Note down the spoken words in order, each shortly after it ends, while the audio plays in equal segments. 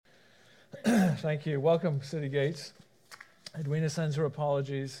Thank you. Welcome, City Gates. Edwina sends her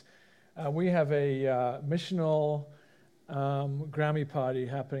apologies. We have a missional Grammy party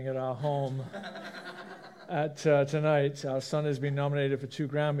happening at our home tonight. Our son has been nominated for 2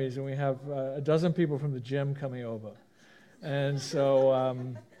 Grammys, and we have a dozen people from the gym coming over. And so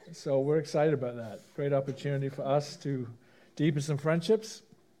we're excited about that. Great opportunity for us to deepen some friendships.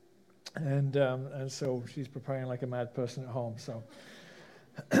 And so she's preparing like a mad person at home. So,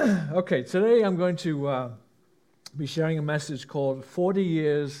 okay, today I'm going to be sharing a message called 40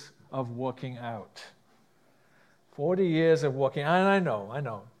 Years of Working Out. 40 years of working, and I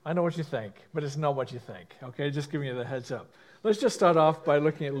know what you think, but it's not what you think, okay? Just giving you the heads up. Let's just start off by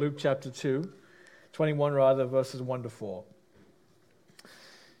looking at Luke chapter 21 verses 1 to 4. I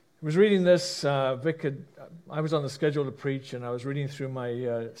was reading this, I was on the schedule to preach, and I was reading through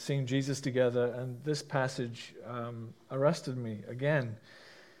my Seeing Jesus Together, and this passage arrested me again.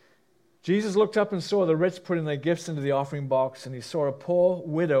 Jesus looked up and saw the rich putting their gifts into the offering box, and he saw a poor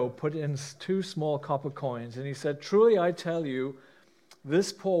widow put in 2 small copper coins. And he said, "Truly I tell you,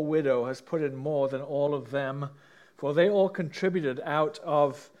 this poor widow has put in more than all of them, for they all contributed out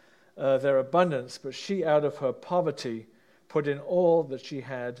of their abundance, but she out of her poverty put in all that she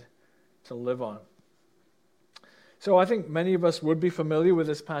had to live on." So I think many of us would be familiar with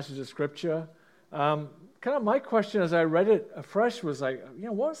this passage of Scripture. Kind of my question as I read it afresh was like,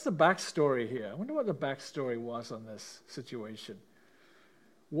 what's the backstory here? I wonder what the backstory was on this situation.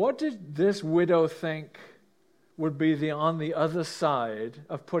 What did this widow think would be on the other side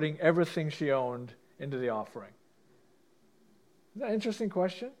of putting everything she owned into the offering? Isn't that an interesting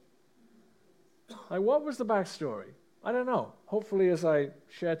question? Like, what was the backstory? I don't know. Hopefully, as I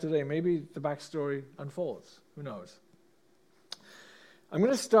share today, maybe the backstory unfolds. Who knows? I'm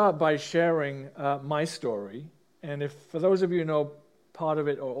going to start by sharing my story, and if for those of you who know part of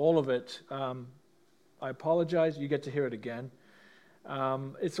it or all of it, I apologize. You get to hear it again.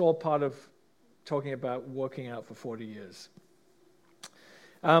 It's all part of talking about working out for 40 years.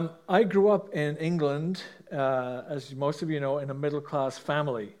 I grew up in England, as most of you know, in a middle-class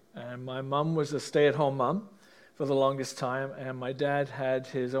family, and my mom was a stay-at-home mom for the longest time, and my dad had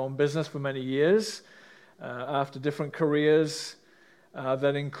his own business for many years after different careers.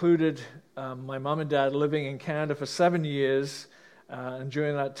 That included my mom and dad living in Canada for 7 years, and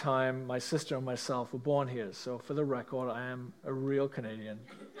during that time, my sister and myself were born here. So for the record, I am a real Canadian,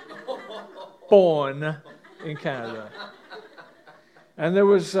 born in Canada. And there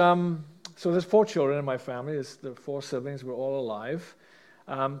was, so there's 4 children in my family. The 4 siblings were all alive.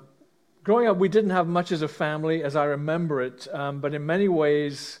 Growing up, we didn't have much as a family as I remember it, but in many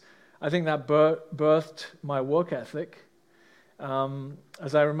ways, I think that birthed my work ethic.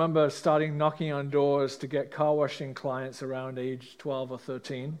 As I remember starting knocking on doors to get car washing clients around age 12 or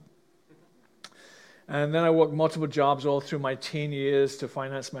 13. And then I worked multiple jobs all through my teen years to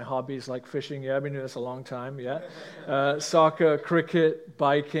finance my hobbies like fishing. Yeah, I've been doing this a long time, soccer, cricket,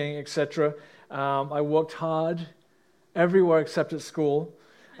 biking, etc. I worked hard everywhere except at school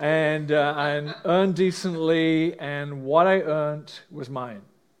and earned decently, and what I earned was mine.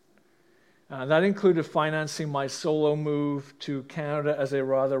 That included financing my solo move to Canada as a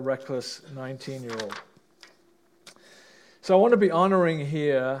rather reckless 19-year-old. So I want to be honoring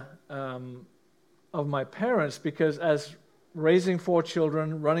here of my parents, because as raising 4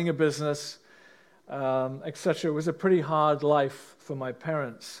 children, running a business, etc., it was a pretty hard life for my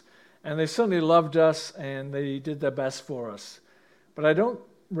parents. And they certainly loved us, and they did their best for us. But I don't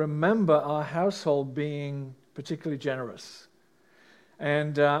remember our household being particularly generous.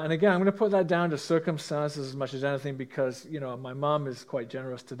 And again, I'm going to put that down to circumstances as much as anything, because my mom is quite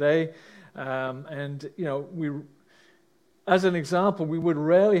generous today, we, as an example, we would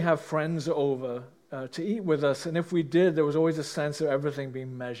rarely have friends over to eat with us, and if we did, there was always a sense of everything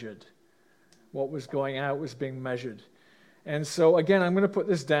being measured. What was going out was being measured, and so again, I'm going to put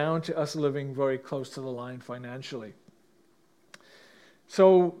this down to us living very close to the line financially.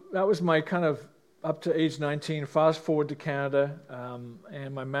 So that was my kind of up to age 19, fast forward to Canada,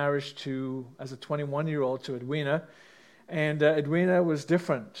 and my marriage as a 21-year-old to Edwina. And Edwina was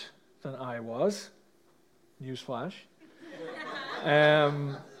different than I was. Newsflash.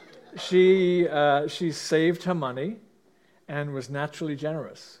 She saved her money and was naturally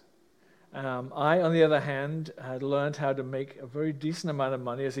generous. I, on the other hand, had learned how to make a very decent amount of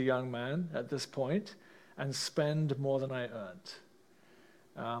money as a young man at this point and spend more than I earned.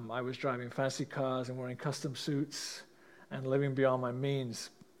 I was driving fancy cars and wearing custom suits and living beyond my means.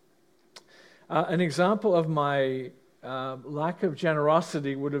 An example of my lack of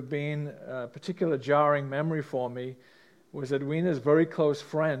generosity would have been a particular jarring memory for me was Edwina's very close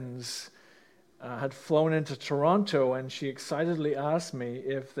friends had flown into Toronto, and she excitedly asked me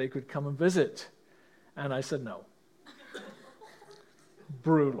if they could come and visit. And I said no.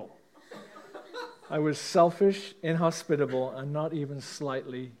 Brutal. I was selfish, inhospitable, and not even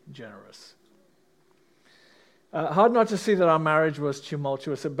slightly generous. Hard not to see that our marriage was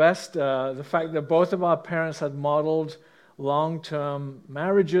tumultuous at best. The fact that both of our parents had modeled long-term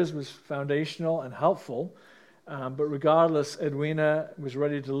marriages was foundational and helpful. But regardless, Edwina was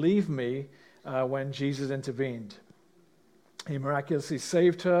ready to leave me when Jesus intervened. He miraculously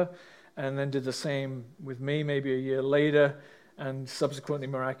saved her and then did the same with me maybe a year later, and subsequently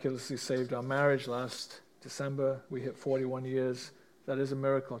miraculously saved our marriage. Last December, we hit 41 years. That is a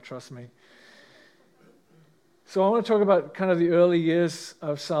miracle, trust me. So I want to talk about kind of the early years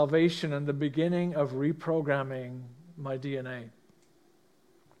of salvation and the beginning of reprogramming my DNA.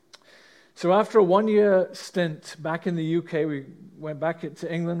 So after a one-year stint back in the UK, we went back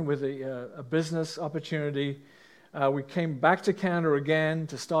to England with a business opportunity. We came back to Canada again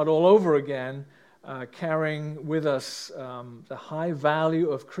to start all over again, carrying with us the high value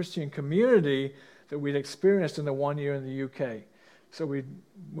of Christian community that we'd experienced in the 1 year in the UK. So we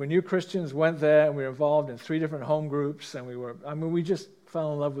new Christians, went there, and we were involved in 3 different home groups, and we just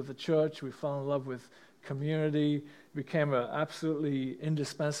fell in love with the church. We fell in love with community. It became an absolutely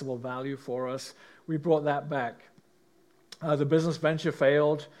indispensable value for us. We brought that back. The business venture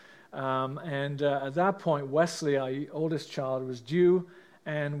failed, and at that point, Wesley, our oldest child, was due,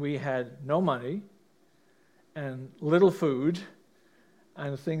 and we had no money and little food,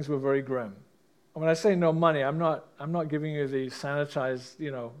 and things were very grim. When I say no money, I'm not giving you the sanitized,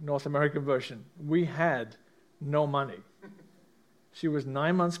 North American version. We had no money. She was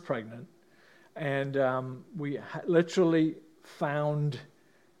 9 months pregnant, and we literally found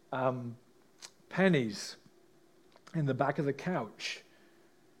pennies in the back of the couch.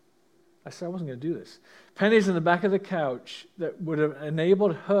 I said I wasn't going to do this. Pennies in the back of the couch that would have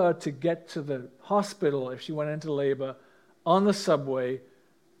enabled her to get to the hospital if she went into labor on the subway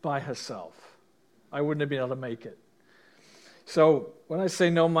by herself. I wouldn't have been able to make it. So when I say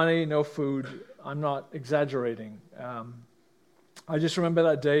no money, no food, I'm not exaggerating. I just remember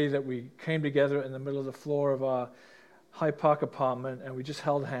that day that we came together in the middle of the floor of our High Park apartment, and we just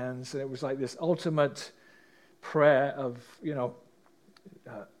held hands, and it was like this ultimate prayer of,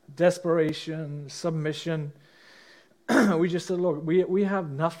 desperation, submission. We just said, look, we have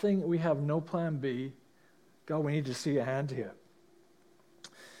nothing, we have no plan B. God, we need to see a hand here.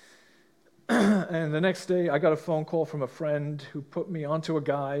 And the next day, I got a phone call from a friend who put me onto a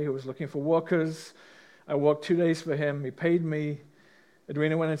guy who was looking for workers. I worked 2 days for him. He paid me.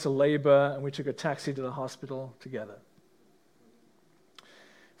 Edwina went into labor, and we took a taxi to the hospital together.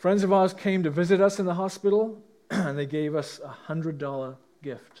 Friends of ours came to visit us in the hospital, and they gave us a $100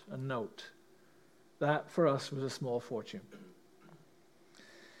 gift, a note. That, for us, was a small fortune.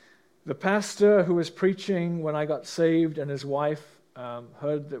 The pastor who was preaching when I got saved and his wife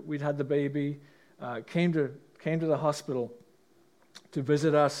heard that we'd had the baby, came to the hospital to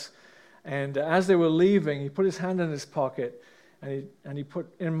visit us, and as they were leaving, he put his hand in his pocket, and he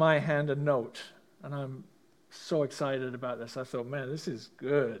put in my hand a note, and I'm so excited about this. I thought, man, this is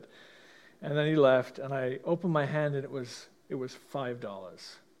good. And then he left, and I opened my hand, and it was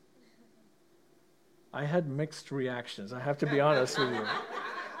 $5. I had mixed reactions. I have to be honest with you.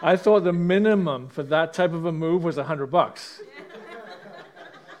 I thought the minimum for that type of a move was $100.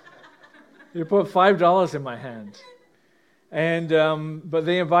 You put $5 in my hand. And but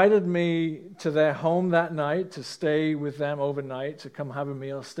they invited me to their home that night to stay with them overnight, to come have a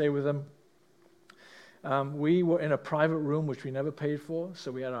meal, stay with them. We were in a private room, which we never paid for, so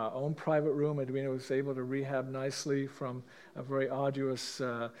we had our own private room. Edwina was able to rehab nicely from a very arduous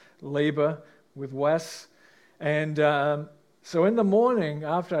labor with Wes. And so in the morning,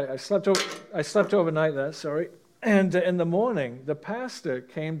 after I slept overnight there, and in the morning, the pastor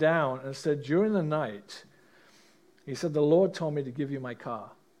came down and said, during the night, he said, the Lord told me to give you my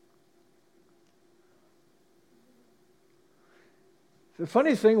car. The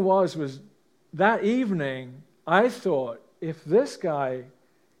funny thing was that evening, I thought, if this guy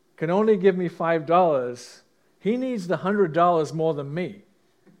can only give me $5, he needs the $100 more than me.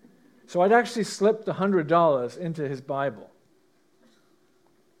 So I'd actually slipped the $100 into his Bible.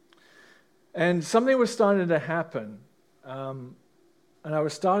 And something was starting to happen, and I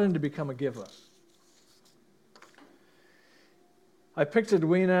was starting to become a giver. I picked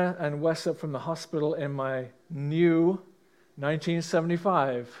Edwina and Wes up from the hospital in my new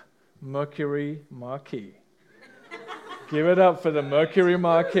 1975 Mercury Marquis. Give it up for the Mercury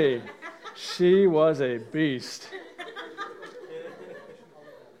Marquis. She was a beast.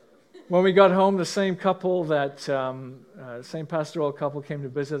 When we got home, the same pastoral couple came to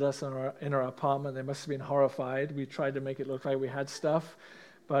visit us in our apartment. They must have been horrified. We tried to make it look like we had stuff,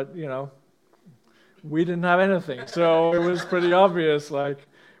 but, we didn't have anything. So it was pretty obvious, like,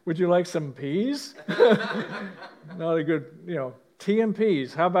 would you like some peas? Not a good, tea and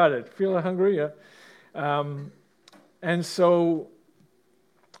peas. How about it? Feel hungry? Yeah. And so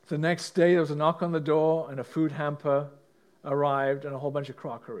the next day, there was a knock on the door, and a food hamper arrived and a whole bunch of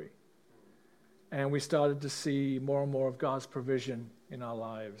crockery. And we started to see more and more of God's provision in our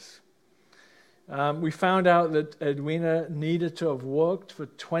lives. We found out that Edwina needed to have worked for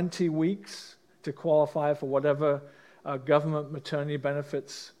 20 weeks to qualify for whatever government maternity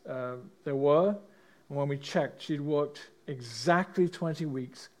benefits there were. And when we checked, she'd worked exactly 20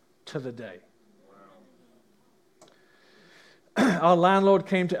 weeks to the day. Wow. Our landlord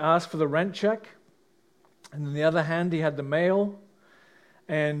came to ask for the rent check. And on the other hand, he had the mail.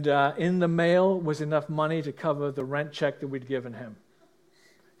 And in the mail was enough money to cover the rent check that we'd given him.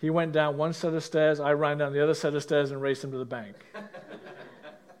 He went down one set of stairs, I ran down the other set of stairs and raced him to the bank.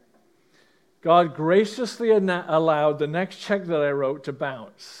 God graciously allowed the next check that I wrote to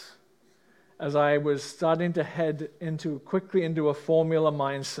bounce as I was starting to head quickly into a formula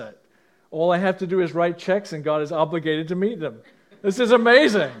mindset. All I have to do is write checks and God is obligated to meet them. This is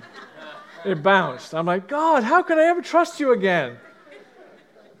amazing. It bounced. I'm like, God, how could I ever trust you again?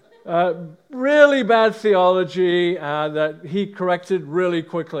 Really bad theology that he corrected really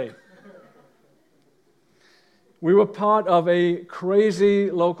quickly. We were part of a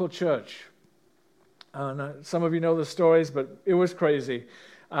crazy local church. Some of you know the stories, but it was crazy.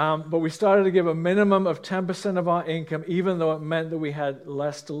 But we started to give a minimum of 10% of our income, even though it meant that we had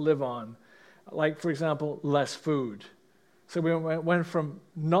less to live on. Like, for example, less food. So we went from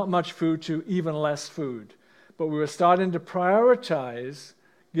not much food to even less food. But we were starting to prioritize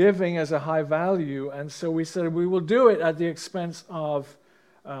giving as a high value, and so we said we will do it at the expense of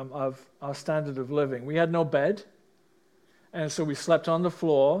our standard of living. We had no bed, and so we slept on the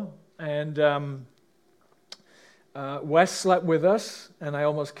floor, and Wes slept with us, and I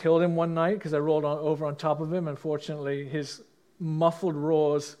almost killed him one night because I rolled over on top of him. Unfortunately, his muffled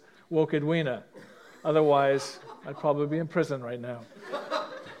roars woke Edwina. Otherwise, I'd probably be in prison right now.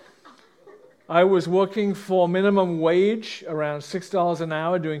 I was working for minimum wage, around $6 an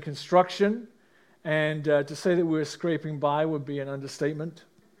hour, doing construction, and to say that we were scraping by would be an understatement.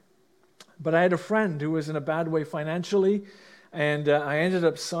 But I had a friend who was in a bad way financially, and I ended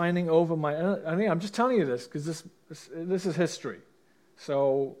up signing over I'm just telling you this because this is history.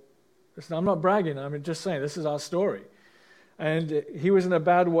 So I'm not bragging, I'm just saying this is our story. And he was in a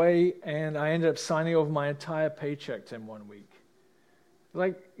bad way, and I ended up signing over my entire paycheck to him one week.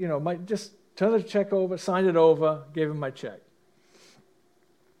 Just turned the check over, signed it over, gave him my check.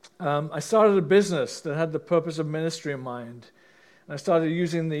 I started a business that had the purpose of ministry in mind. And I started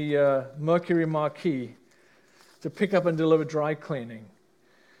using the Mercury Marquis to pick up and deliver dry cleaning.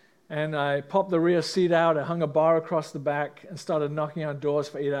 And I popped the rear seat out, I hung a bar across the back, and started knocking on doors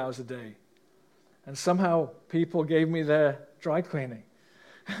for 8 hours a day. And somehow people gave me their dry cleaning.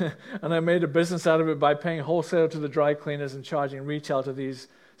 And I made a business out of it by paying wholesale to the dry cleaners and charging retail to these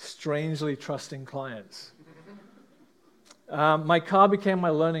strangely trusting clients. My car became my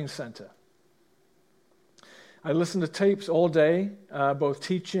learning center. I listened to tapes all day, both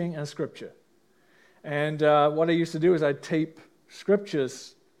teaching and scripture. And what I used to do is I'd tape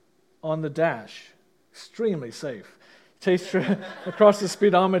scriptures on the dash, extremely safe. Across the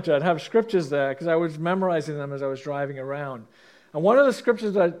speedometer, I'd have scriptures there because I was memorizing them as I was driving around. And one of the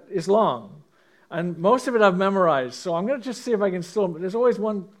scriptures that is long, and most of it I've memorized, so I'm going to just see if I can there's always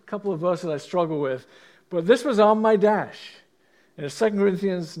one couple of verses I struggle with, but this was on my dash. And it's 2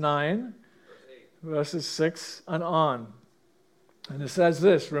 Corinthians 9, verses 6 and on. And it says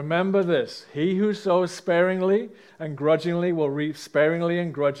this, remember this, he who sows sparingly and grudgingly will reap sparingly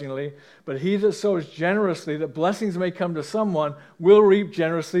and grudgingly, but he that sows generously, that blessings may come to someone, will reap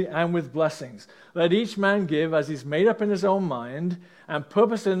generously and with blessings. Let each man give as he's made up in his own mind and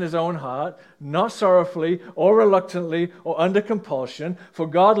purposed in his own heart, not sorrowfully or reluctantly or under compulsion, for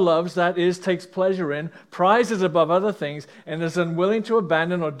God loves, that is, takes pleasure in, prizes above other things, and is unwilling to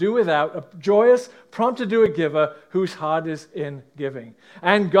abandon or do without a joyous, prompt-to-do-it giver whose heart is in giving.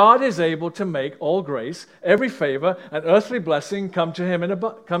 And God is able to make all grace, every favor, and earthly blessing come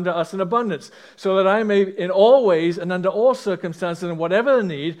to us in abundance, so that I may in all ways and under all circumstances and whatever the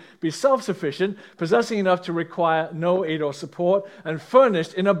need be self-sufficient, possessing enough to require no aid or support, and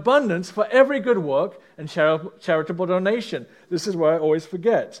furnished in abundance for every good work and charitable donation. This is where I always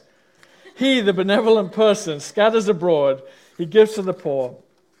forget. He, the benevolent person, scatters abroad, he gives to the poor.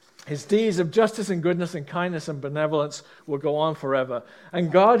 His deeds of justice and goodness and kindness and benevolence will go on forever.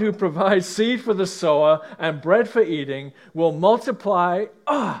 And God, who provides seed for the sower and bread for eating, will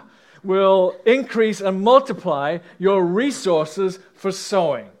will increase and multiply your resources for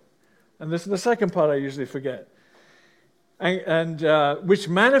sowing. And this is the second part I usually forget. Which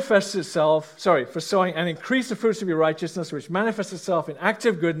manifests itself, for sowing, and increase the fruits of your righteousness, which manifests itself in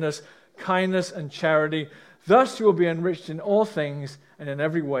active goodness, kindness, and charity. Thus you will be enriched in all things and in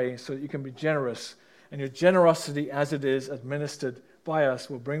every way, so that you can be generous. And your generosity, as it is administered by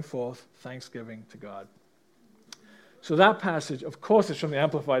us, will bring forth thanksgiving to God. So that passage, of course, is from the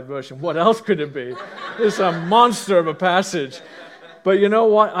Amplified Version. What else could it be? It's a monster of a passage. But you know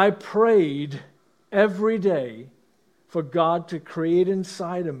what? I prayed every day for God to create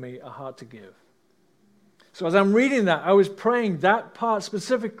inside of me a heart to give. So as I'm reading that, I was praying that part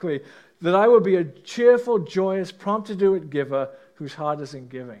specifically, that I would be a cheerful, joyous, prompt-to-do-it giver whose heart is in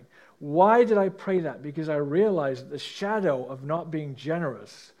giving. Why did I pray that? Because I realized that the shadow of not being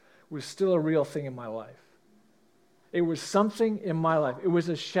generous was still a real thing in my life. It was something in my life. It was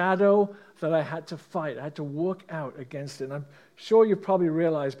a shadow that I had to fight. I had to work out against it. And I'm sure you probably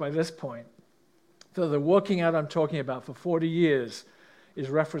realized by this point that the working out I'm talking about for 40 years is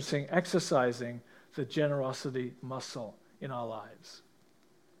referencing exercising the generosity muscle in our lives.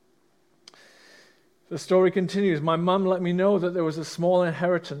 The story continues. My mom let me know that there was a small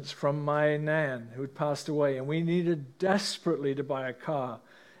inheritance from my nan who had passed away, and we needed desperately to buy a car,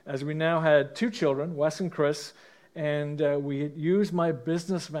 as we now had 2 children, Wes and Chris, and we had used my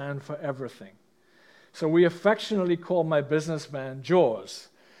business van for everything. So we affectionately called my business van Jaws.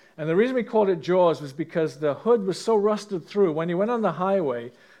 And the reason we called it Jaws was because the hood was so rusted through. When you went on the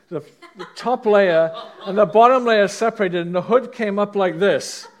highway, the top layer and the bottom layer separated, and the hood came up like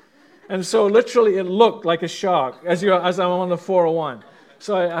this. And so literally it looked like a shark as I'm on the 401.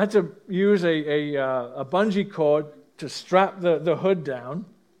 So I had to use a bungee cord to strap the hood down.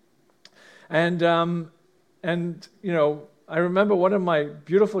 And you know, I remember one of my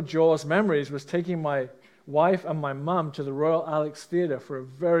beautiful Jaws memories was taking my wife and my mom to the Royal Alex Theatre for a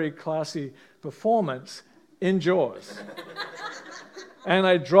very classy performance in Jaws. And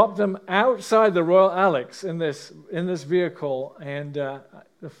I dropped them outside the Royal Alex in this vehicle, and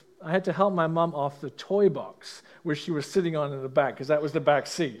I had to help my mom off the toy box, which she was sitting on in the back, because that was the back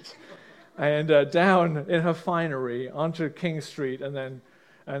seat, and down in her finery onto King Street, and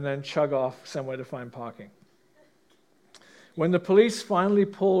then chug off somewhere to find parking. When the police finally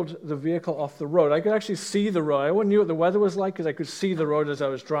pulled the vehicle off the road, I could actually see the road. I knew what the weather was like because I could see the road as I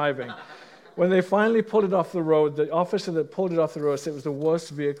was driving. When they finally pulled it off the road, the officer that pulled it off the road said it was the worst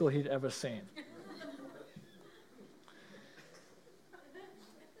vehicle he'd ever seen.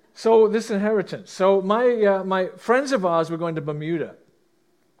 So this inheritance. So my friends of ours were going to Bermuda,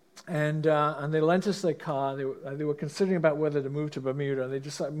 and they lent us their car. They were considering about whether to move to Bermuda, and they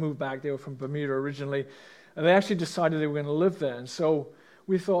decided to move back. They were from Bermuda originally. And they actually decided they were going to live there. And so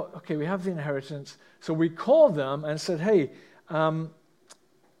we thought, okay, we have the inheritance. So we called them and said, hey,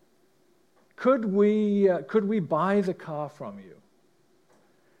 could we buy the car from you?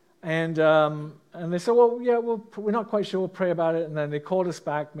 And they said, well, yeah, we're not quite sure. We'll pray about it. And then they called us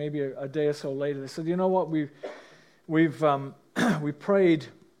back maybe a day or so later. They said, you know what? we prayed,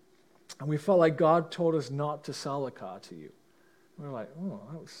 and we felt like God told us not to sell the car to you. We were like, oh,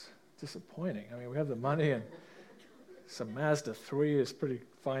 that was disappointing. I mean, we have the money, and it's a Mazda 3, it's a pretty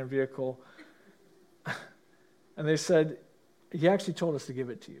fine vehicle. And they said, he actually told us to give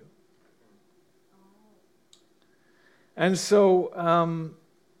it to you. And so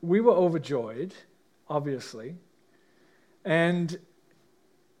we were overjoyed, obviously. And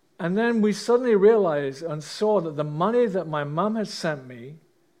then we suddenly realized and saw that the money that my mom had sent me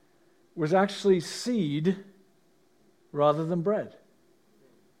was actually seed rather than bread.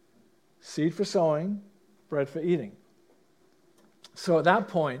 Seed for sowing, bread for eating. So at that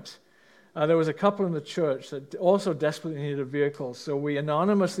point, there was a couple in the church that also desperately needed a vehicle. So we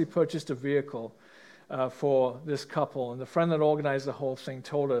anonymously purchased a vehicle for this couple. And the friend that organized the whole thing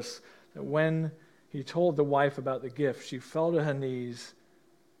told us that when he told the wife about the gift, she fell to her knees,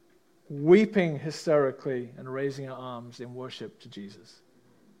 weeping hysterically and raising her arms in worship to Jesus.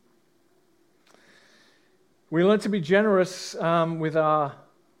 We learned to be generous with our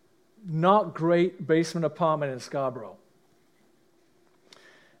not great basement apartment in Scarborough.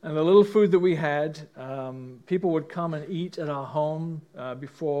 And the little food that we had, people would come and eat at our home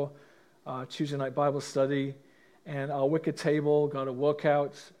before Tuesday night Bible study. And our wicker table got a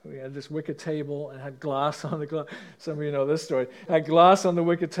workout. We had this wicker table and had glass on the glass. Some of you know this story. Had glass on the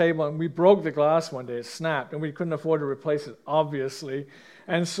wicker table, and we broke the glass one day. It snapped, and we couldn't afford to replace it, obviously.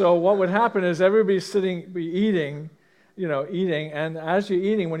 And so what would happen is everybody's eating, and as you're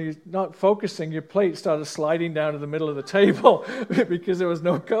eating, when you're not focusing, your plate started sliding down to the middle of the table because there was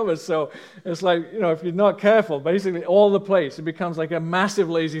no cover. So it's like, if you're not careful, basically all the plates, it becomes like a massive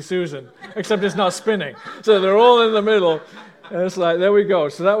Lazy Susan, except it's not spinning. So they're all in the middle. And it's like, there we go.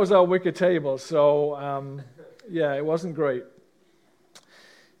 So that was our wicker table. So, it wasn't great.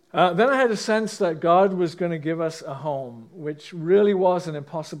 Then I had a sense that God was going to give us a home, which really was an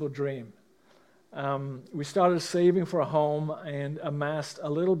impossible dream. We started saving for a home and amassed a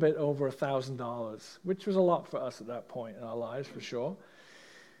little bit over $1,000, which was a lot for us at that point in our lives, for sure.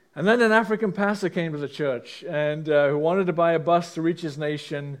 And then an African pastor came to the church and who wanted to buy a bus to reach his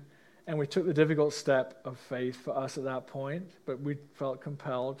nation, and we took the difficult step of faith for us at that point, but we felt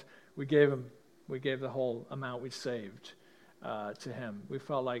compelled. We gave the whole amount we'd saved to him. We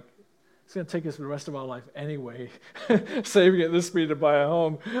felt like it's going to take us the rest of our life anyway, saving at this speed to buy a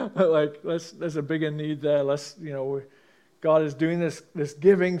home. But there's a bigger need there. God is doing this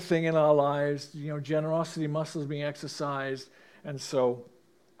giving thing in our lives. Generosity muscles being exercised, and so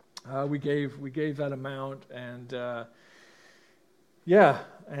we gave that amount, and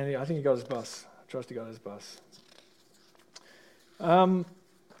and I think he got his bus. I trust he got his bus.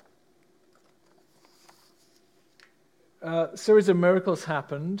 A series of miracles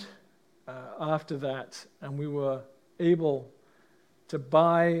happened after that, and we were able to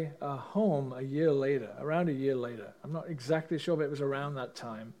buy a home around a year later. I'm not exactly sure, but it was around that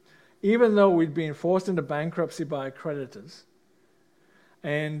time. Even though we'd been forced into bankruptcy by our creditors.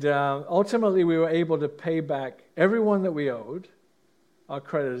 And ultimately, we were able to pay back everyone that we owed, our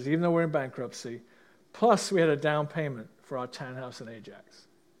creditors, even though we're in bankruptcy. Plus, we had a down payment for our townhouse in Ajax.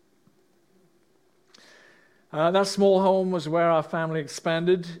 That small home was where our family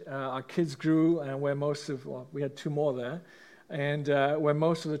expanded, our kids grew, and where we had two more there, and where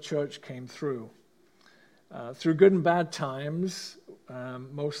most of the church came through. Through good and bad times,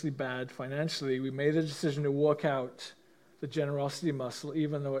 mostly bad financially, we made the decision to work out the generosity muscle,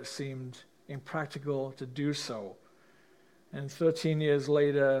 even though it seemed impractical to do so. And 13 years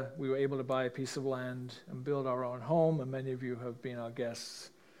later, we were able to buy a piece of land and build our own home, and many of you have been our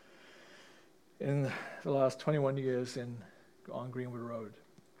guests in the last 21 years on Greenwood Road.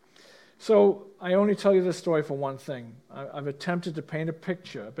 So I only tell you this story for one thing. I've attempted to paint a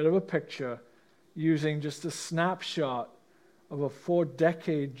bit of a picture, using just a snapshot of a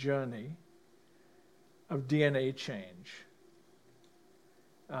 4-decade journey of DNA change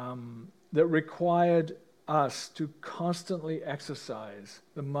that required us to constantly exercise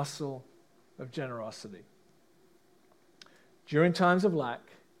the muscle of generosity during times of lack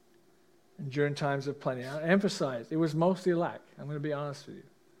and during times of plenty. I emphasize, it was mostly lack. I'm going to be honest with you.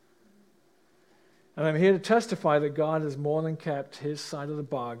 And I'm here to testify that God has more than kept his side of the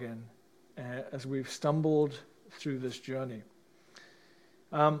bargain as we've stumbled through this journey.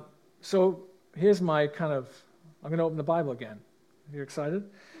 So here's my I'm going to open the Bible again. Are you excited?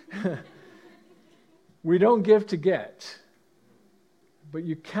 We don't give to get, but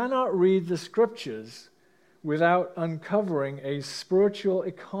you cannot read the scriptures without uncovering a spiritual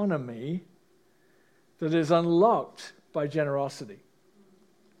economy that is unlocked by generosity.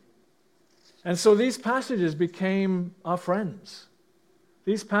 And so these passages became our friends.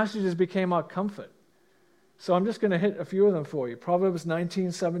 These passages became our comfort. So I'm just going to hit a few of them for you. Proverbs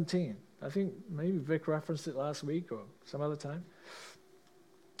 19:17. I think maybe Vic referenced it last week or some other time.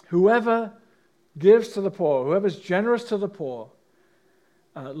 Whoever gives to the poor, whoever's generous to the poor,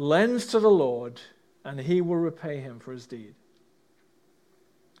 lends to the Lord, and he will repay him for his deed.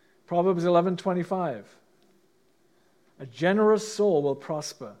 Proverbs 11:25. A generous soul will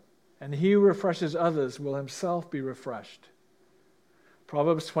prosper, and he who refreshes others will himself be refreshed.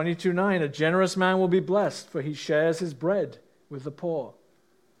 Proverbs 22:9. A generous man will be blessed, for he shares his bread with the poor.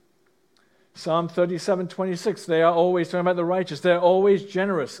 Psalm 37:26. They are always, talking about the righteous, they are always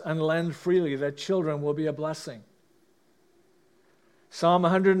generous and lend freely. Their children will be a blessing. Psalm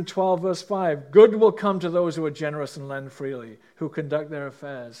 112, verse 5. Good will come to those who are generous and lend freely, who conduct their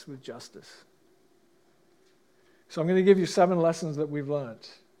affairs with justice. So I'm going to give you 7 lessons that we've learned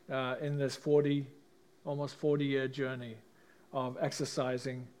in this almost 40-year journey of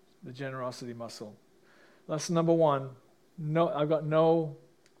exercising the generosity muscle. Lesson number 1. I've got no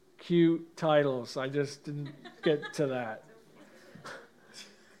cute titles. I just didn't get to that.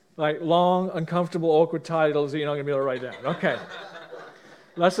 Like long, uncomfortable, awkward titles that you're not going to be able to write down. Okay.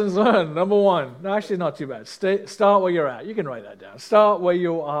 Lessons learned. Number 1. No, actually, not too bad. Start where you're at. You can write that down. Start where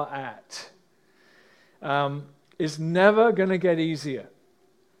you are at. It's never going to get easier.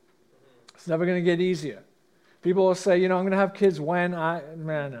 It's never going to get easier. People will say, I'm going to have kids when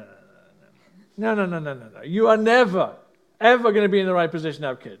No. You are never, ever going to be in the right position to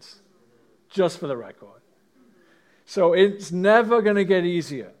have kids. Just for the record. So it's never going to get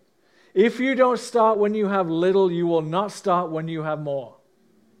easier. If you don't start when you have little, you will not start when you have more.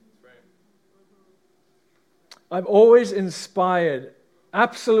 I'm always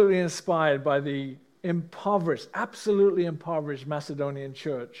absolutely inspired by the absolutely impoverished Macedonian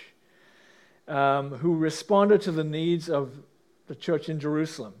church who responded to the needs of the church in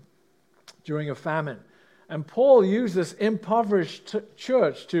Jerusalem during a famine. And Paul used this impoverished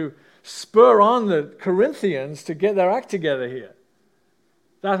church to spur on the Corinthians to get their act together here.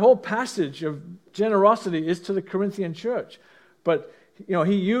 That whole passage of generosity is to the Corinthian church. But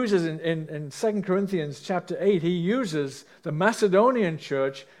he uses in 2 Corinthians chapter 8, he uses the Macedonian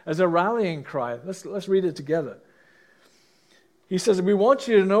church as a rallying cry. Let's read it together. He says, "We want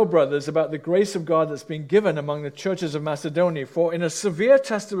you to know, brothers, about the grace of God that's been given among the churches of Macedonia. For in a severe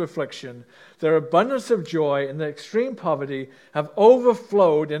test of affliction, their abundance of joy and their extreme poverty have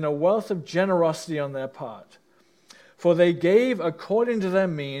overflowed in a wealth of generosity on their part. For they gave according to their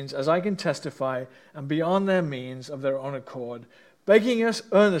means, as I can testify, and beyond their means of their own accord, begging us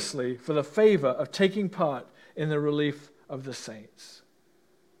earnestly for the favor of taking part in the relief of the saints."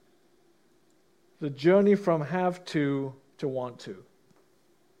 The journey from have to want to.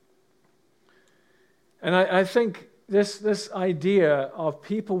 And I think this idea of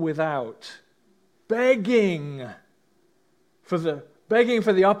people without begging for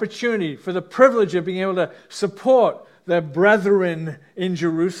the opportunity, for the privilege of being able to support their brethren in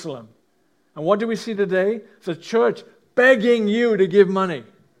Jerusalem. And what do we see today? The church begging you to give money.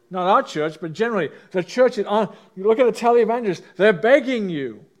 Not our church, but generally the church. You look at the televangelists, they're begging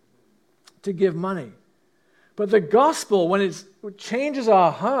you to give money. But the gospel, when it changes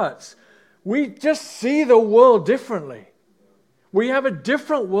our hearts, we just see the world differently. We have a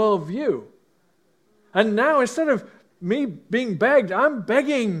different worldview. And now, instead of me being begged, I'm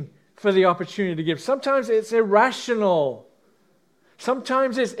begging for the opportunity to give. Sometimes it's irrational.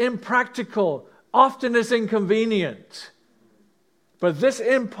 Sometimes it's impractical. Often it's inconvenient. But this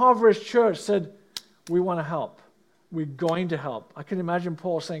impoverished church said, we want to help. We're going to help. I can imagine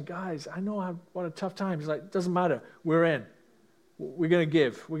Paul saying, guys, I know what a tough time. He's like, it doesn't matter. We're in. We're going to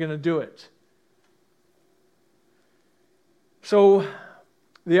give. We're going to do it. So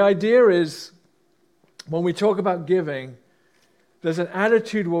the idea is, when we talk about giving, there's an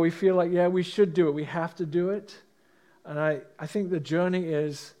attitude where we feel like, yeah, we should do it. We have to do it. And I think the journey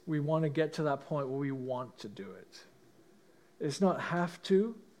is we want to get to that point where we want to do it. It's not have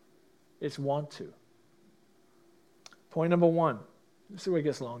to, it's want to. Point number 1. This is where it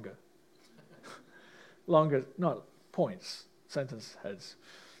gets longer. Longer, not points, sentence heads.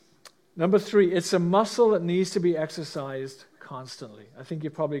 Number 3, it's a muscle that needs to be exercised constantly. I think you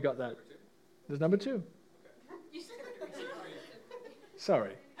probably got that. There's number 2.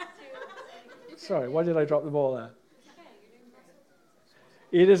 Sorry, why did I drop the ball there?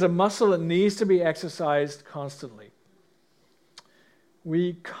 It is a muscle that needs to be exercised constantly.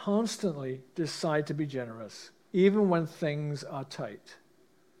 We constantly decide to be generous, even when things are tight.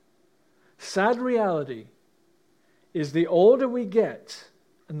 Sad reality is the older we get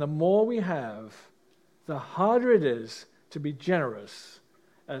and the more we have, the harder it is to be generous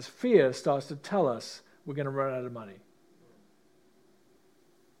as fear starts to tell us we're going to run out of money.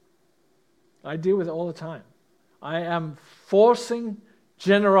 I deal with it all the time. I am forcing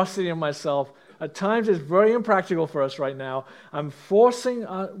generosity in myself. At times it's very impractical for us right now.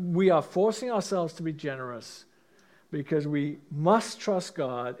 We are forcing ourselves to be generous because we must trust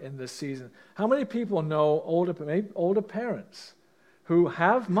God in this season. How many people know older parents who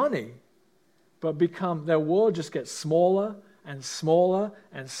have money but their world just gets smaller and smaller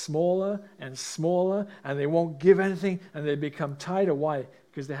and smaller and smaller, and they won't give anything, and they become tighter? Why?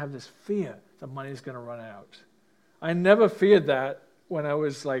 Because they have this fear that money is going to run out. I never feared that when I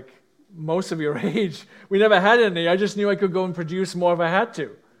was like most of your age. We never had any. I just knew I could go and produce more if I had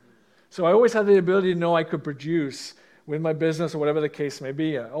to. So I always had the ability to know I could produce with my business or whatever the case may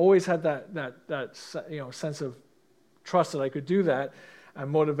be. I always had that sense of trust that I could do that and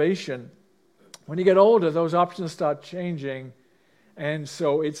motivation. When you get older, those options start changing, and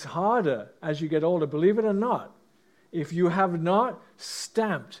so it's harder as you get older. Believe it or not, if you have not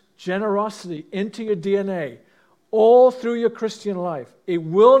stamped generosity into your DNA all through your Christian life, it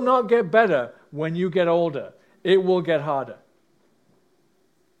will not get better when you get older. It will get harder.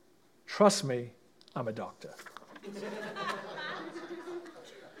 Trust me, I'm a doctor.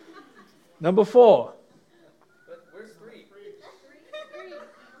 Number 4. But where's 3?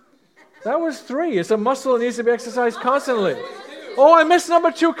 That was 3. It's a muscle that needs to be exercised constantly. Oh, I missed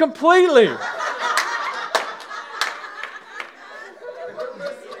number 2 completely.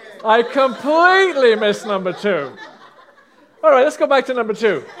 I completely missed number 2. All right, let's go back to number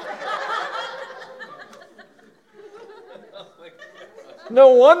 2.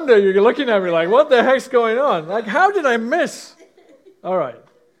 No wonder you're looking at me like, what the heck's going on? Like, how did I miss? All right.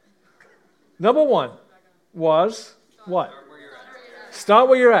 Number 1 was what? Start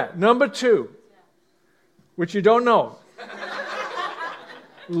where you're at. Number 2, which you don't know.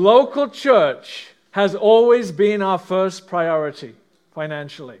 Local church has always been our first priority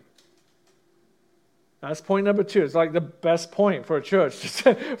financially. That's point number 2. It's like the best point for a church,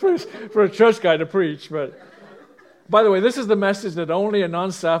 for a church guy to preach. But by the way, this is the message that only a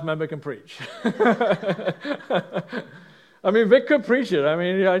non-staff member can preach. I mean, Vic could preach it. I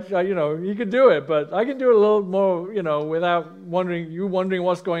mean, he could do it, but I can do it a little more, without wondering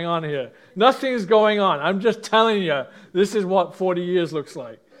what's going on here. Nothing's going on. I'm just telling you, this is what 40 years looks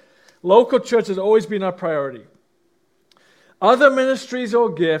like. Local church has always been our priority. Other ministries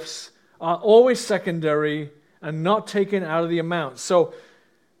or gifts are always secondary and not taken out of the amount. So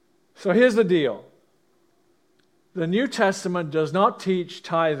here's the deal. The New Testament does not teach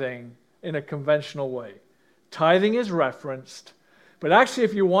tithing in a conventional way. Tithing is referenced, but actually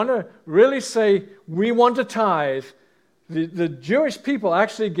if you want to really say, we want to tithe, the Jewish people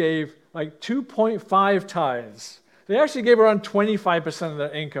actually gave like 2.5 tithes. They actually gave around 25% of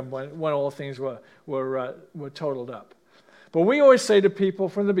their income when all things were totaled up. But we always say to people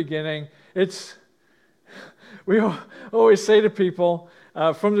from the beginning,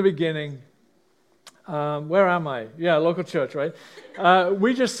 where am I? Yeah, local church, right?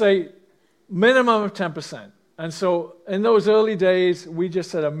 We just say minimum of 10%. And so in those early days, we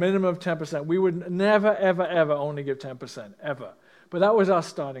just said a minimum of 10%. We would never, ever, ever only give 10%, ever. But that was our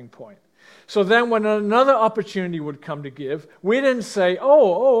starting point. So then when another opportunity would come to give, we didn't say,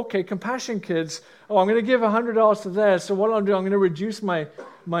 okay, Compassion Kids, I'm going to give $100 to theirs, so what I'll do, I'm going to reduce my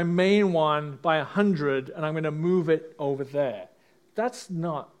main one by 100, and I'm going to move it over there. That's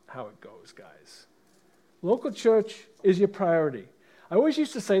not how it goes, guys. Local church is your priority. I always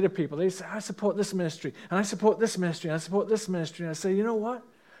used to say to people, they say, I support this ministry, and I support this ministry, and I support this ministry. And I say, you know what?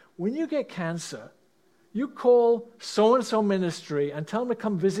 When you get cancer, you call so-and-so ministry and tell them to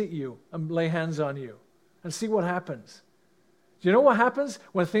come visit you and lay hands on you and see what happens. Do you know what happens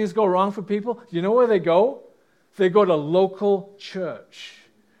when things go wrong for people? Do you know where they go? They go to local church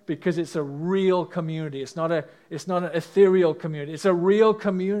because it's a real community. It's not an ethereal community. It's a real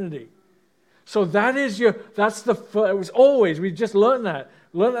community. So it was always, we just learned that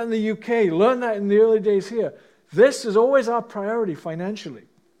in the UK, learned that in the early days here. This is always our priority financially.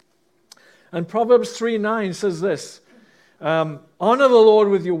 And Proverbs 3:9 says this, honor the Lord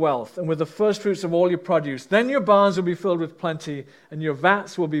with your wealth and with the first fruits of all your produce. Then your barns will be filled with plenty and your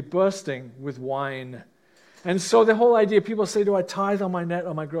vats will be bursting with wine. And so the whole idea, people say, do I tithe on my net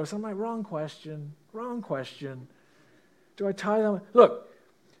or my gross? I'm like, wrong question. Do I tithe on my... Look,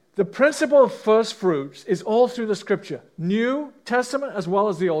 the principle of first fruits is all through the Scripture, New Testament as well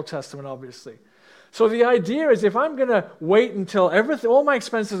as the Old Testament, obviously. So the idea is if I'm going to wait until all my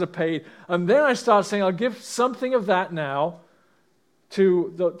expenses are paid, and then I start saying I'll give something of that now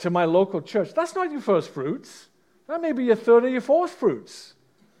to my local church, that's not your first fruits. That may be your third or your fourth fruits.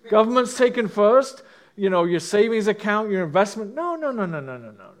 Government's taken first, your savings account, your investment. No.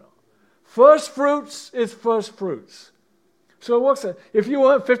 First fruits is first fruits. So it works. If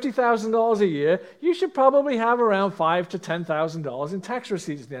you earn $50,000 a year, you should probably have around $5,000 to $10,000 in tax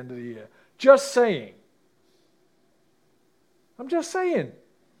receipts at the end of the year. Just saying. I'm just saying.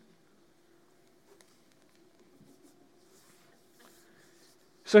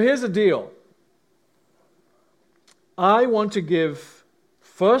 So here's the deal. I want to give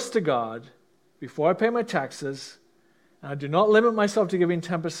first to God before I pay my taxes, and I do not limit myself to giving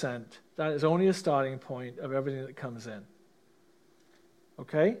 10%. That is only a starting point of everything that comes in.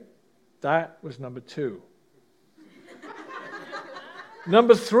 Okay? That was number 2.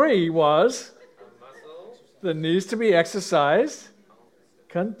 Number 3 was that needs to be exercised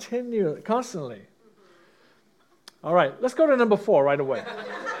constantly. All right, let's go to number 4 right away.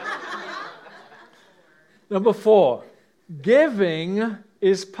 Number 4, giving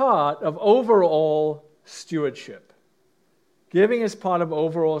is part of overall stewardship. Giving is part of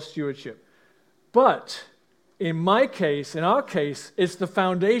overall stewardship. But in our case, it's the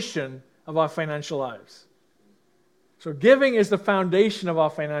foundation of our financial lives. So giving is the foundation of our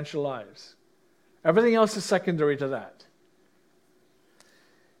financial lives. Everything else is secondary to that.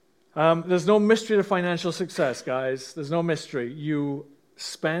 There's no mystery to financial success, guys. There's no mystery. You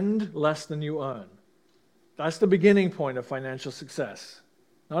spend less than you earn. That's the beginning point of financial success.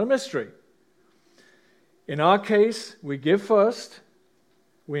 Not a mystery. In our case, we give first,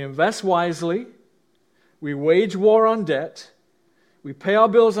 we invest wisely, we wage war on debt, we pay our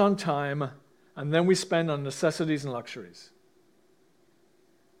bills on time, and then we spend on necessities and luxuries.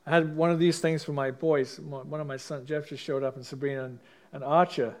 I had one of these things for my boys. One of my sons, Jeff, just showed up, and Sabrina and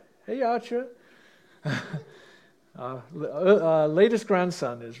Archer. Hey, Archer. Latest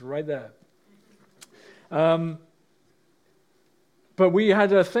grandson is right there. But we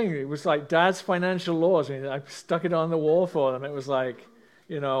had a thing. It was like Dad's financial laws. I stuck it on the wall for them. It was like,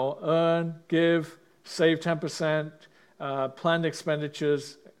 earn, give, save 10%, planned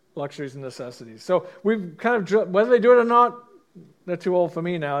expenditures, luxuries and necessities. So we've kind of, whether they do it or not, they're too old for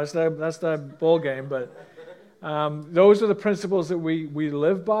me now. That's their ball game. But those are the principles that we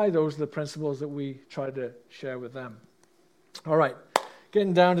live by. Those are the principles that we try to share with them. All right,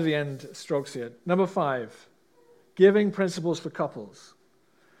 getting down to the end strokes here. Number 5, giving principles for couples.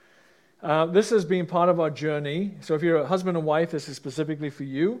 This has been part of our journey. So if you're a husband and wife, this is specifically for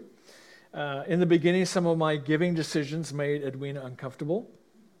you. In the beginning, some of my giving decisions made Edwina uncomfortable,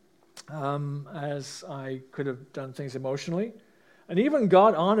 as I could have done things emotionally. And even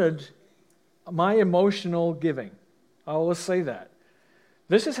God honored my emotional giving. I always say that.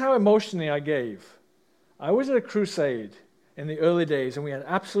 This is how emotionally I gave. I was at a crusade in the early days, and we had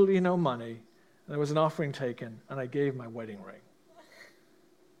absolutely no money. And there was an offering taken, and I gave my wedding ring.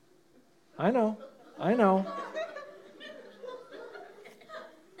 I know.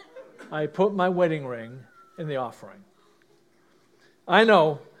 I put my wedding ring in the offering. I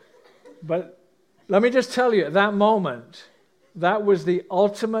know, but let me just tell you, at that moment, that was the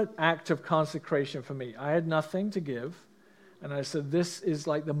ultimate act of consecration for me. I had nothing to give, and I said, this is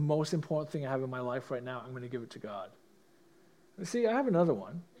like the most important thing I have in my life right now. I'm going to give it to God. You see, I have another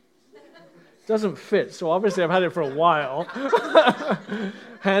one. It doesn't fit, so obviously I've had it for a while.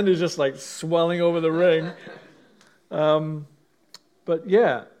 Hand is just like swelling over the ring. But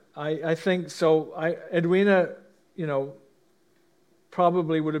yeah, I think so. Edwina,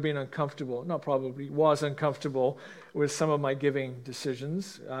 probably would have been uncomfortable. Not probably, was uncomfortable with some of my giving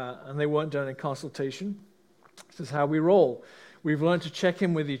decisions, and they weren't done in consultation. This is how we roll. We've learned to check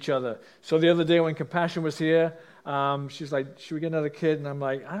in with each other. So the other day when Compassion was here, she's like, should we get another kid? And I'm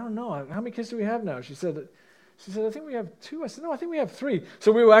like, I don't know. How many kids do we have now? She said, I think we have 2. I said, no, I think we have 3.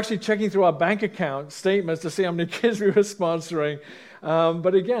 So we were actually checking through our bank account statements to see how many kids we were sponsoring.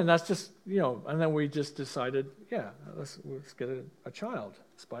 But again, that's just, and then we just decided, let's get a child.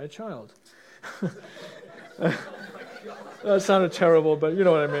 Let's buy a child. That sounded terrible, but you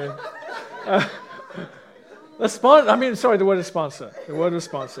know what I mean. The word is sponsor. The word was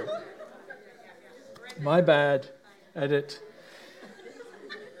sponsor. My bad. Edit.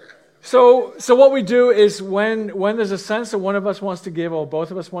 So what we do is when there's a sense that one of us wants to give or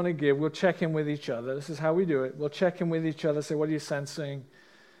both of us want to give, we'll check in with each other. This is how we do it. We'll check in with each other, say, what are you sensing?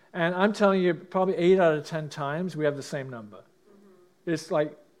 And I'm telling you, probably 8 out of 10 times, we have the same number. Mm-hmm. It's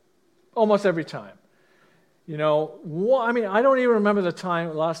like almost every time. I don't even remember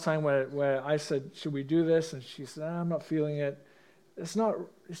the last time where I said, should we do this? And she said, I'm not feeling it. It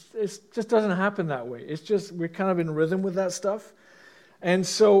just doesn't happen that way. It's just, we're kind of in rhythm with that stuff. And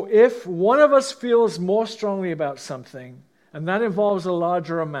so if one of us feels more strongly about something, and that involves a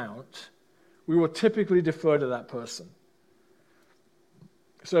larger amount, we will typically defer to that person.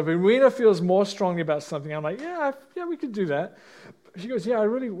 So if Irina feels more strongly about something, I'm like, yeah, we could do that. She goes, yeah, I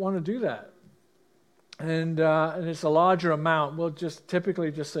really want to do that. And it's a larger amount, we'll just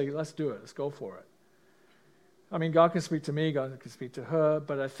typically just say, let's do it, let's go for it. I mean, God can speak to me, God can speak to her,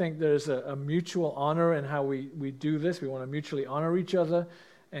 but I think there's a mutual honor in how we do this. We want to mutually honor each other,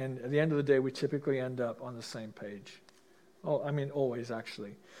 and at the end of the day, we typically end up on the same page. Always,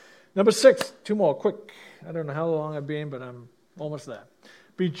 actually. Number 6, 2 more, quick. I don't know how long I've been, but I'm almost there.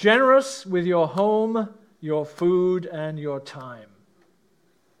 Be generous with your home, your food, and your time.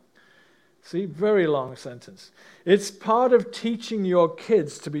 See, very long sentence. It's part of teaching your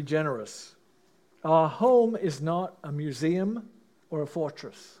kids to be generous. Our home is not a museum or a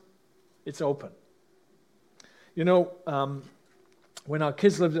fortress. It's open. When our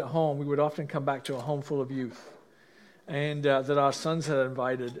kids lived at home, we would often come back to a home full of youth, and that our sons had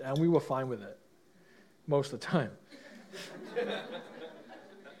invited, and we were fine with it most of the time.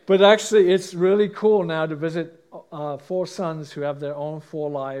 But actually, it's really cool now to visit 4 sons who have their own 4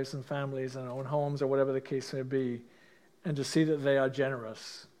 lives and families and own homes or whatever the case may be, and to see that they are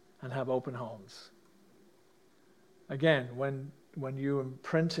generous and have open homes. Again, when you're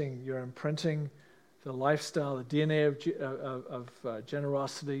imprinting the lifestyle, the DNA of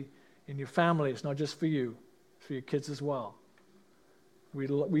generosity in your family. It's not just for you, it's for your kids as well.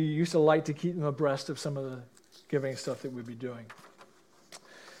 We used to like to keep them abreast of some of the giving stuff that we'd be doing.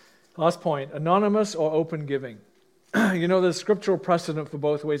 Last point, anonymous or open giving. There's scriptural precedent for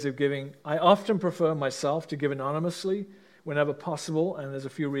both ways of giving. I often prefer myself to give anonymously whenever possible, and there's a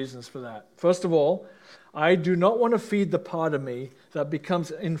few reasons for that. First of all, I do not want to feed the part of me that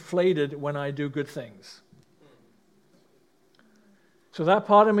becomes inflated when I do good things. So that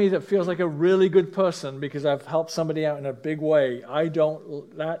part of me that feels like a really good person because I've helped somebody out in a big way,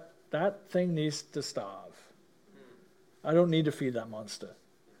 that thing needs to starve. I don't need to feed that monster.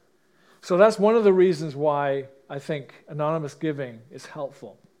 So that's one of the reasons why I think anonymous giving is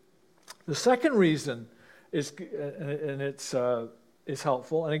helpful. The second reason is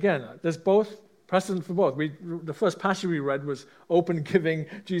helpful, and again, there's both precedent for both. The first passage we read was open giving,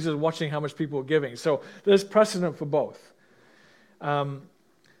 Jesus watching how much people were giving. So there's precedent for both. I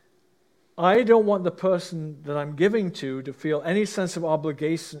don't want the person that I'm giving to feel any sense of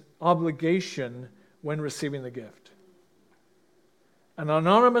obligation when receiving the gift. An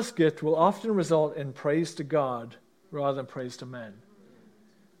anonymous gift will often result in praise to God rather than praise to men,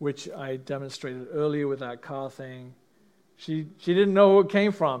 which I demonstrated earlier with that car thing. She didn't know who it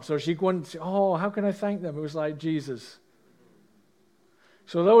came from, so she wouldn't say, oh, how can I thank them? It was like Jesus.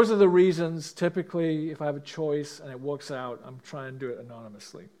 So those are the reasons, typically, if I have a choice and it works out, I'm trying to do it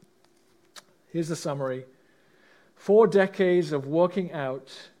anonymously. Here's the summary. 4 decades of working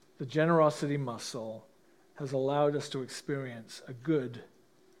out the generosity muscle has allowed us to experience a good,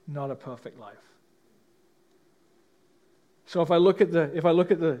 not a perfect life. So if I look at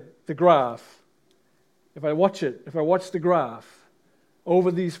the graph, if I watch the graph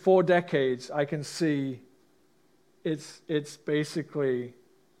over these 4 decades, I can see it's basically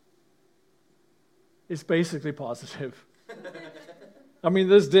positive. I mean,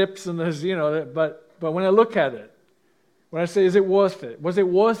 there's dips and there's, but when I look at it, when I say, is it worth it? Was it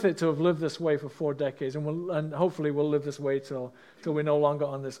worth it to have lived this way for 4 decades? And hopefully we'll live this way till we're no longer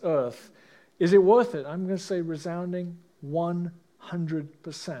on this earth. Is it worth it? I'm going to say resounding 100%.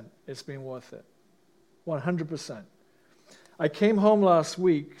 It's been worth it. 100%. I came home last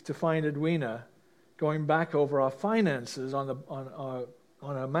week to find Edwina going back over our finances on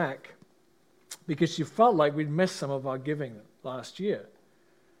our Mac because she felt like we'd missed some of our giving last year.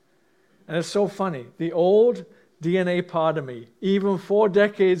 And it's so funny. The old DNA part of me, even 4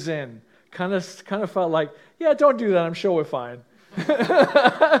 decades in, kind of felt like, yeah, don't do that. I'm sure we're fine.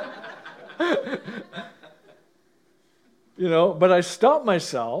 But I stopped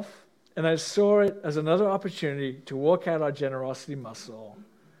myself and I saw it as another opportunity to work out our generosity muscle,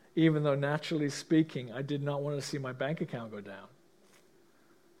 even though naturally speaking, I did not want to see my bank account go down.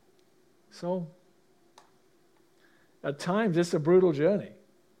 So, at times, it's a brutal journey.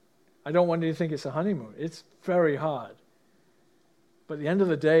 I don't want you to think it's a honeymoon. It's very hard. But the end of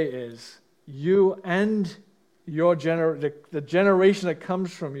the day is you and the generation that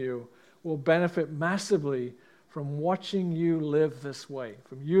comes from you will benefit massively from watching you live this way,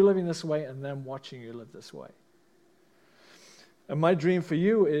 from you living this way and them watching you live this way. And my dream for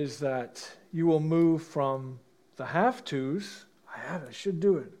you is that you will move from the have-tos, I should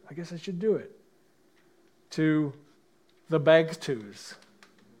do it, I guess I should do it, to the beg-tos.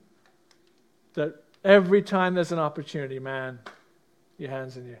 That every time there's an opportunity, man, your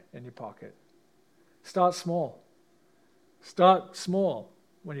hands in your pocket. Start small. Start small.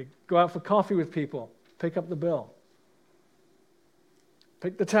 When you go out for coffee with people, pick up the bill.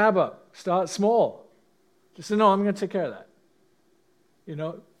 Pick the tab up. Start small. Just say, no, I'm going to take care of that.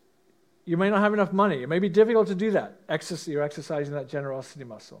 You may not have enough money. It may be difficult to do that. You're exercising that generosity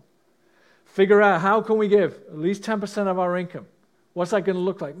muscle. Figure out how can we give at least 10% of our income. What's that going to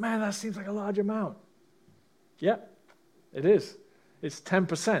look like? Man, that seems like a large amount. Yeah, it is. It's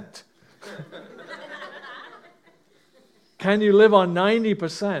 10%. Can you live on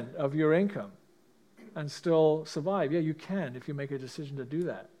 90% of your income and still survive? Yeah, you can if you make a decision to do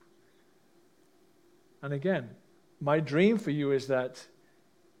that. And again, my dream for you is that,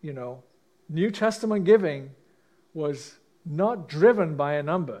 New Testament giving was not driven by a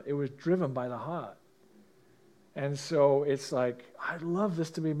number. It was driven by the heart. And so it's like, I'd love this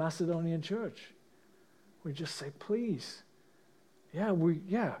to be Macedonian church. We just say, please. We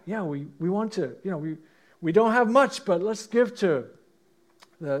want to, we don't have much, but let's give to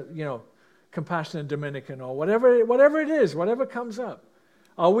the, Compassionate Dominican or whatever it is, whatever comes up.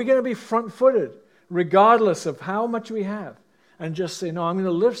 Are we going to be front-footed regardless of how much we have? And just say, no, I'm going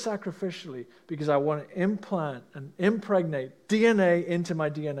to live sacrificially because I want to implant and impregnate DNA into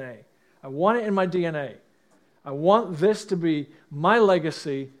my DNA. I want it in my DNA. I want this to be my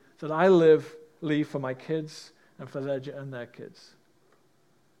legacy that I leave for my kids and for their kids.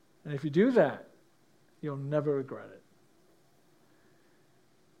 And if you do that, you'll never regret it.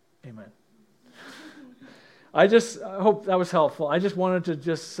 Amen. I hope that was helpful. I just wanted to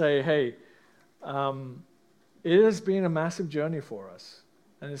just say, hey, it has been a massive journey for us.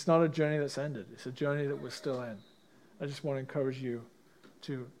 And it's not a journey that's ended. It's a journey that we're still in. I just want to encourage you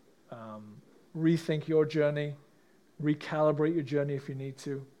to rethink your journey, recalibrate your journey if you need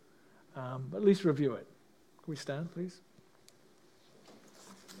to, but at least review it. Can we stand, please?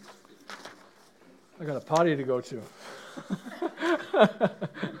 I got a party to go to.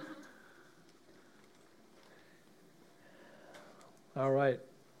 All right.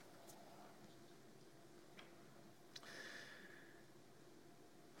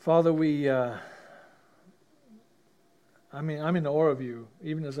 Father, I'm in awe of you.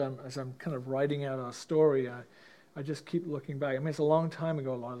 Even as I'm kind of writing out our story, I just keep looking back. I mean, it's a long time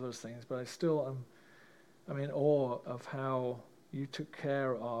ago, a lot of those things, but I still I'm in awe of how you took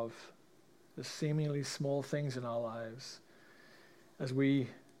care of the seemingly small things in our lives as we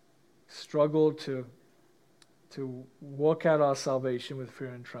struggled to work out our salvation with fear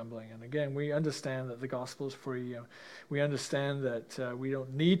and trembling. And again, we understand that the gospel is free. We understand that we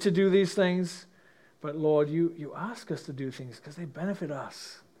don't need to do these things, but Lord, you ask us to do things because they benefit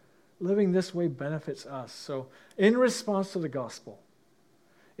us. Living this way benefits us. So in response to the gospel,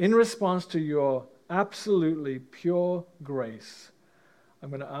 in response to your absolutely pure grace, I'm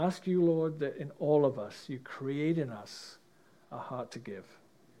going to ask you, Lord, that in all of us, you create in us a heart to give.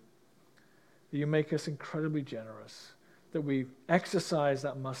 That you make us incredibly generous, that we exercise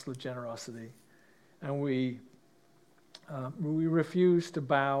that muscle of generosity, and we refuse to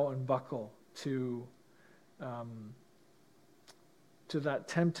bow and buckle to that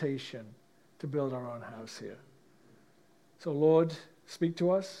temptation to build our own house here. So Lord, speak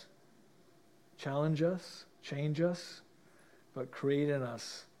to us, challenge us, change us, but create in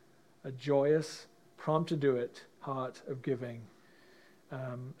us a joyous, prompt to do it heart of giving,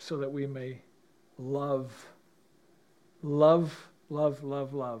 so that we may love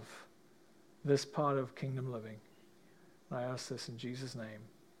this part of kingdom living. And I ask this in Jesus' name.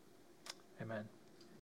 Amen.